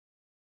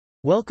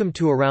Welcome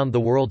to Around the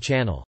World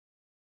channel.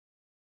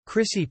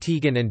 Chrissy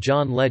Teigen and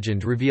John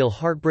Legend reveal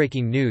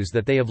heartbreaking news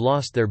that they have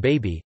lost their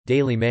baby,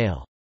 Daily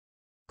Mail.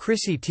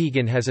 Chrissy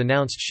Teigen has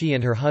announced she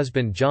and her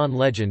husband John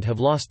Legend have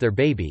lost their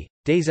baby,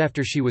 days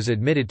after she was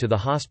admitted to the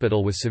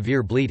hospital with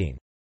severe bleeding.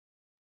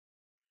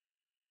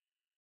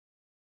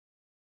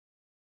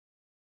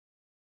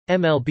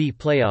 MLB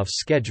playoffs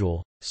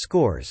schedule,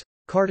 scores.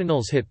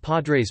 Cardinals hit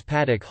Padres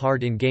Paddack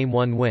hard in Game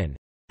 1 win.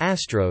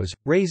 Astros,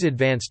 Rays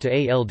advance to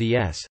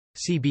ALDS,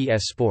 CBS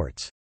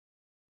Sports.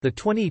 The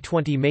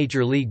 2020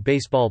 Major League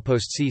Baseball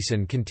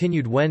postseason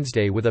continued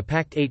Wednesday with a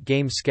packed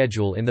 8-game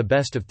schedule in the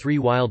best-of-3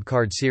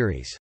 wild-card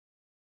series.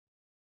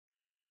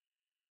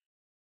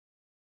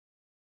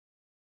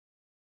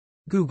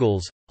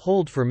 Google's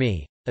Hold for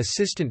Me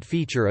assistant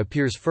feature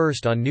appears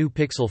first on new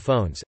Pixel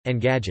phones,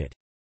 Engadget.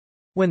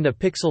 When the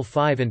Pixel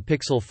 5 and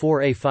Pixel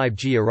 4a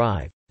 5G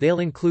arrive,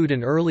 they'll include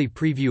an early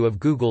preview of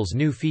Google's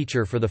new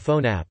feature for the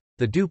phone app,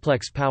 the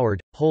duplex-powered,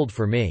 Hold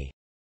for Me.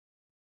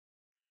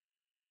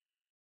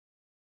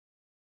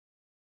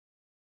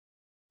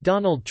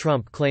 Donald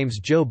Trump claims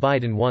Joe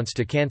Biden wants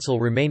to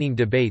cancel remaining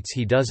debates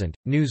he doesn't,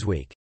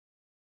 Newsweek.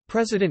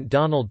 President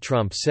Donald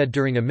Trump said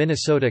during a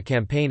Minnesota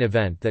campaign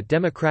event that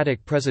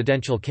Democratic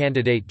presidential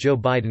candidate Joe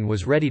Biden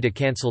was ready to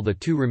cancel the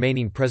 2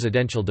 remaining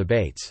presidential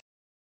debates.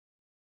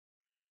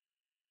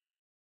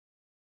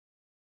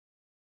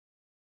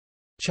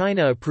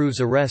 China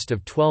approves arrest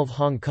of 12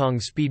 Hong Kong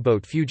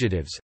speedboat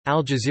fugitives,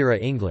 Al Jazeera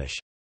English.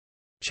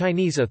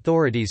 Chinese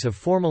authorities have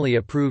formally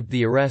approved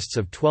the arrests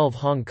of 12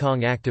 Hong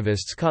Kong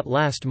activists caught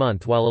last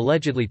month while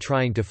allegedly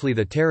trying to flee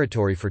the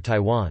territory for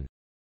Taiwan.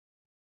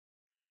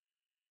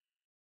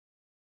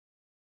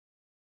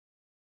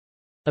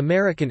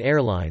 American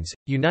Airlines,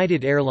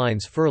 United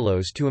Airlines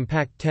furloughs to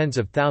impact tens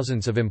of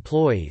thousands of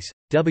employees,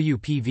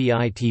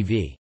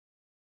 WPVI-TV.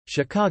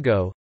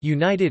 Chicago,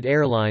 United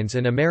Airlines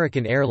and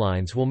American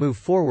Airlines will move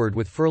forward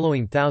with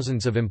furloughing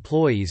thousands of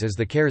employees as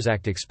the CARES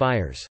Act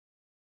expires.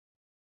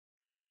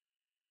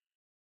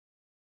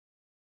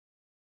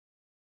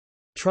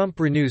 Trump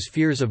renews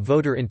fears of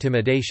voter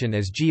intimidation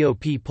as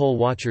GOP poll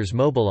watchers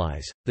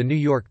mobilize, The New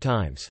York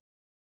Times.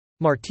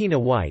 Martina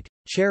White,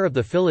 chair of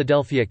the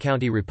Philadelphia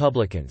County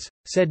Republicans,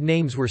 said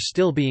names were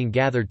still being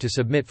gathered to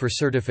submit for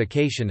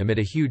certification amid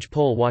a huge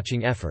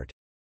poll-watching effort.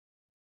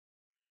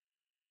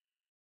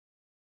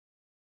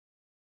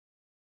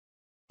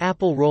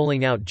 Apple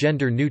rolling out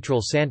gender-neutral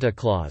Santa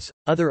Claus,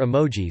 other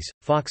emojis,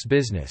 Fox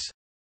Business.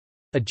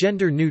 A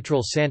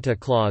gender-neutral Santa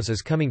Claus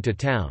is coming to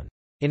town.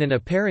 In an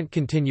apparent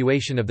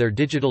continuation of their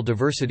digital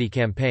diversity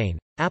campaign,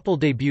 Apple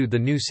debuted the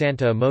new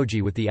Santa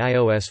emoji with the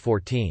iOS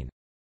 14.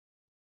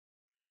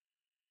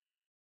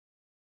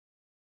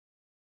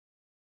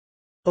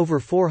 Over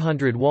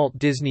 400 Walt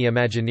Disney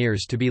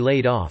Imagineers to be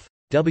laid off,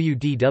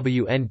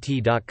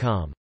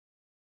 WDWNT.com.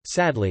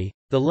 Sadly,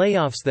 the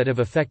layoffs that have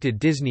affected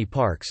Disney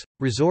parks,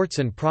 resorts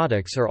and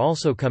products are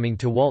also coming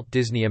to Walt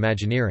Disney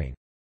Imagineering.